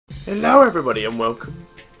Hello everybody and welcome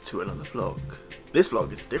to another vlog. This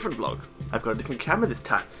vlog is a different vlog. I've got a different camera this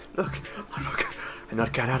time. Look, I'm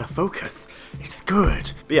not getting out of focus. It's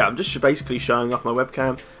good. But yeah, I'm just basically showing off my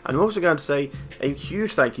webcam. And I'm also going to say a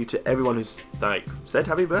huge thank you to everyone who's said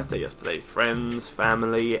happy birthday yesterday. Friends,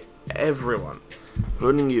 family, everyone.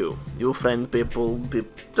 Including you. Your friends, people.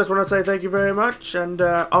 Just want to say thank you very much. And,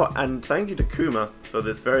 and thank you to Kuma for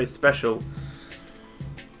this very special...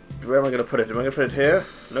 Where am I going to put it? Am I going to put it here?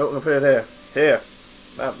 No, I'm going to put it here. Here.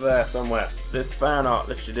 Up there somewhere. This fan art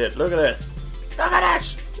that she did. Look at this. Look at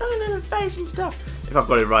it! Look at the face and stuff. If I've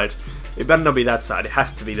got it right. It better not be that side. It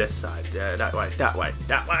has to be this side. That way. That way.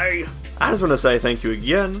 That way. I just want to say thank you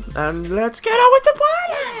again. And let's get on with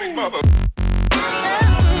the party!